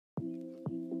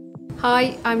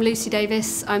Hi, I'm Lucy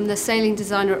Davis. I'm the sailing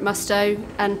designer at Musto,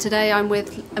 and today I'm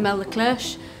with Armel Le Cle,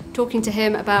 talking to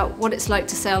him about what it's like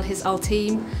to sail his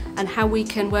Ultime and how we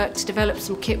can work to develop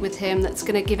some kit with him that's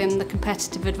going to give him the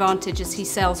competitive advantage as he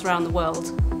sails around the world.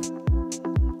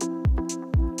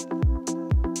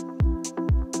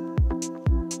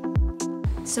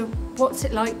 So what's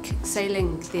it like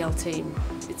sailing the Ultime?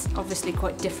 It's obviously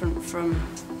quite different from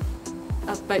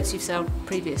boats you've sailed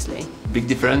previously. Big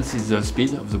difference is the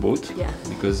speed of the boat. Yeah.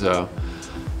 Because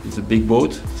it's a big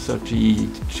boat,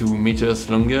 32 meters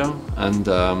longer, and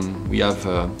we have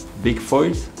big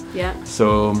foils. Yeah.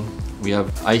 So we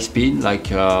have high speed, like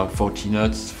 40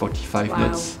 knots, 45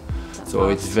 knots. That's so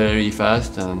fast. it's very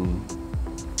fast, and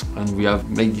we have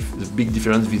made the big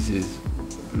difference with this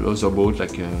other boat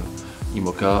like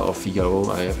Imoca or Figaro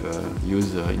I have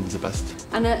used in the past.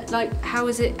 And how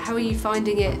are you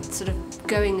finding it sort of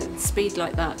going at speed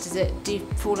like that? Do you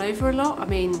fall over a lot? I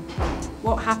mean,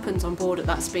 what happens on board at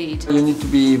that speed? You need to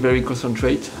be very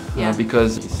concentrate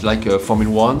because it's like a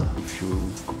Formula 1 if you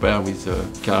compare with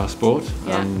car sport.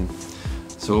 Yeah.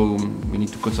 So we need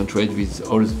to concentrate with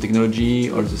all the technology,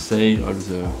 all the sail, all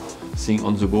the thing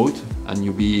on the boat, and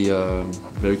you be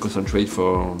very concentrate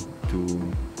to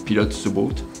pilot the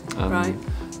boat. Right.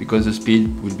 Because the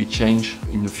speed will be changed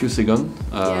in a few seconds,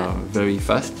 very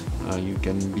fast. You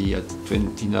can be at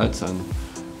 20 knots, and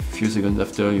a few seconds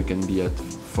after you can be at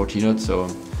 40 knots. So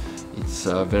it's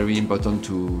very important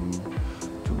to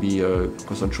be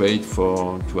concentrate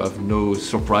to have no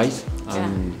surprise,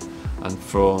 and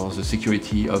for the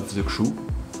security of the crew.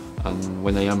 And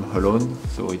when I am alone,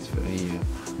 so it's very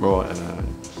more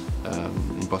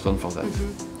important for that.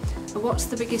 Mm-hmm. What's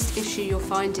the biggest issue you're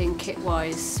finding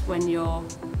kit-wise when you're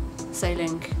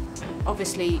sailing?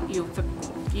 Obviously,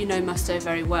 you know Musto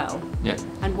very well. Yeah.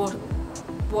 And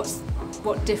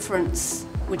what difference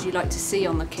would you like to see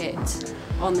on the kit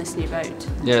on this new boat?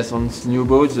 Yes, on this new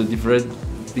boat, the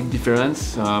big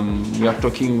difference. We are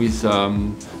talking with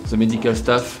the medical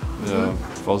staff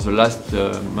for the last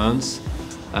months,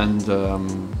 and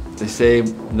they say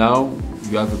now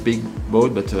you have a big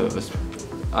boat, but a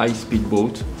high-speed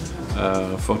boat.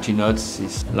 40 knots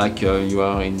is like you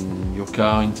are in your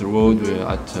car in the road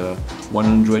at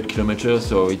 100 kilometers,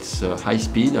 so it's high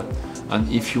speed.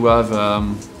 And if you have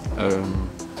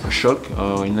a shock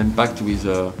or an impact with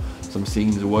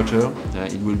something in the water,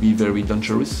 it will be very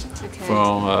dangerous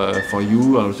for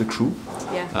you or the crew.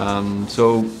 Yeah.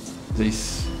 So they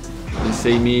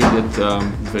say me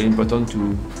that it's very important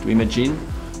to imagine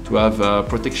to have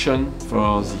protection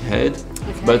for the head,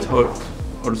 but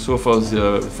also for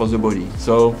the body.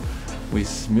 So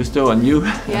with Musto and you,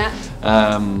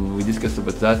 we discussed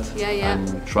about that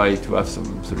and try to have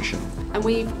some solution. And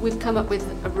we've come up with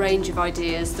a range of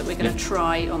ideas that we're going to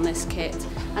try on this kit,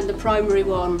 and the primary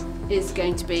one is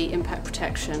going to be impact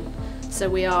protection. So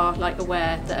we are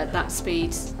aware that at that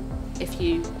speed, if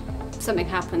something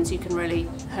happens, you can really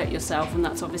hurt yourself, and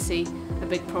that's obviously a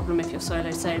big problem if you're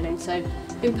solo sailing. So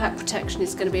impact protection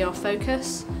is going to be our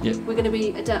focus. Yeah. We're going to be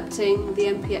adapting the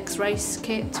MPX race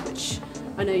kit, which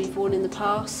I know you've worn in the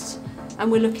past,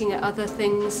 and we're looking at other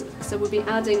things. So we'll be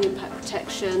adding impact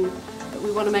protection, but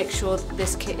we want to make sure that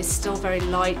this kit is still very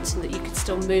light and that you can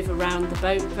still move around the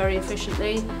boat very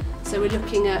efficiently. So we're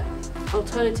looking at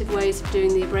alternative ways of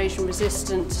doing the abrasion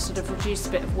resistant to sort of reduce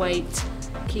a bit of weight,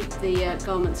 keep the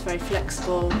garments very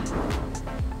flexible.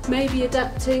 Maybe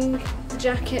adapting the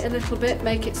jacket a little bit,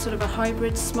 make it sort of a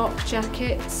hybrid smock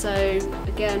jacket, so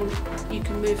again you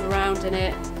can move around in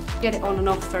it, get it on and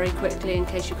off very quickly in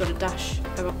case you've got a dash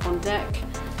up on deck,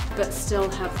 but still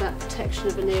have that protection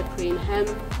of a neoprene hem.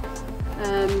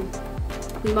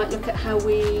 We might look at how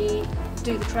we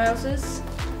do the trousers,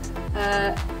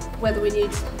 whether we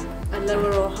need a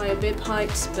lower or higher bib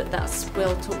height, but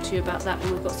we'll talk to you about that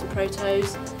when we've got some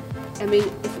protos. I mean,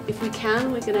 if we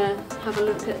can, we're going to have a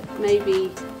look at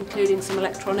maybe including some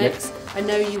electronics. Yes. I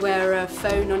know you wear a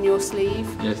phone on your sleeve.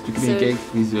 Yes, to communicate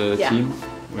with the team.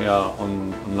 We are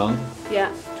on land.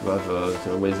 Yeah. To have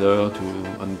the weather,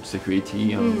 and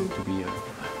security, and to be.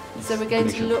 So we're going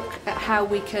to look at how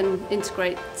we can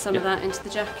integrate some of that into the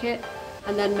jacket,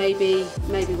 and then maybe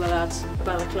we'll add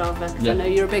balaclava. I know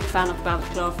you're a big fan of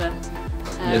balaclava.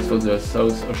 Yes, for the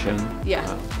South Ocean.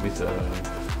 Yeah. With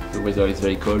the weather is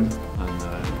very cold, and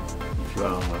if you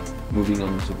are moving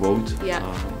on the boat,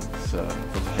 it's for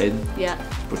the head,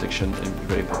 protection is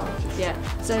very important. Yeah.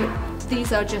 So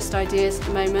these are just ideas at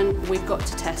the moment. We've got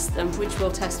to test them, which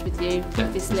we'll test with you,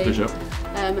 obviously. With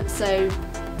pleasure. So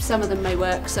some of them may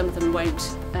work, some of them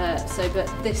won't.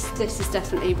 But this is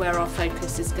definitely where our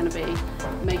focus is going to be,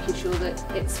 making sure that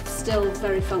it's still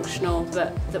very functional,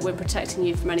 but that we're protecting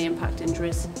you from any impact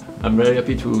injuries. I'm very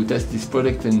happy to test this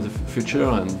product in the future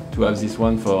and to have this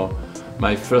one for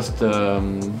my first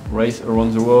race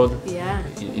around the world. Yeah.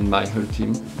 In my whole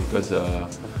team, because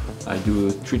I do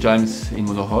 3 times in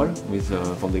monohull with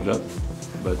Vendée Globe,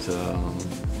 but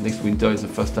next winter is the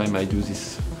first time I do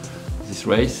this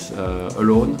race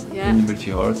alone in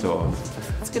multi-hull. So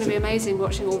it's going to be amazing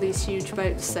watching all these huge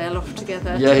boats sail off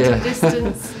together yeah.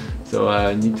 distance. So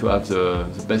I need to have the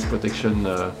best protection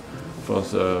for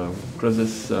the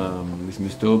cruises with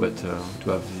Musto, but to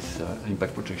have this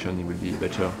impact protection, it will be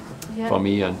better for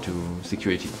me and to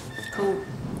security. Cool.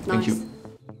 Nice. Thank you.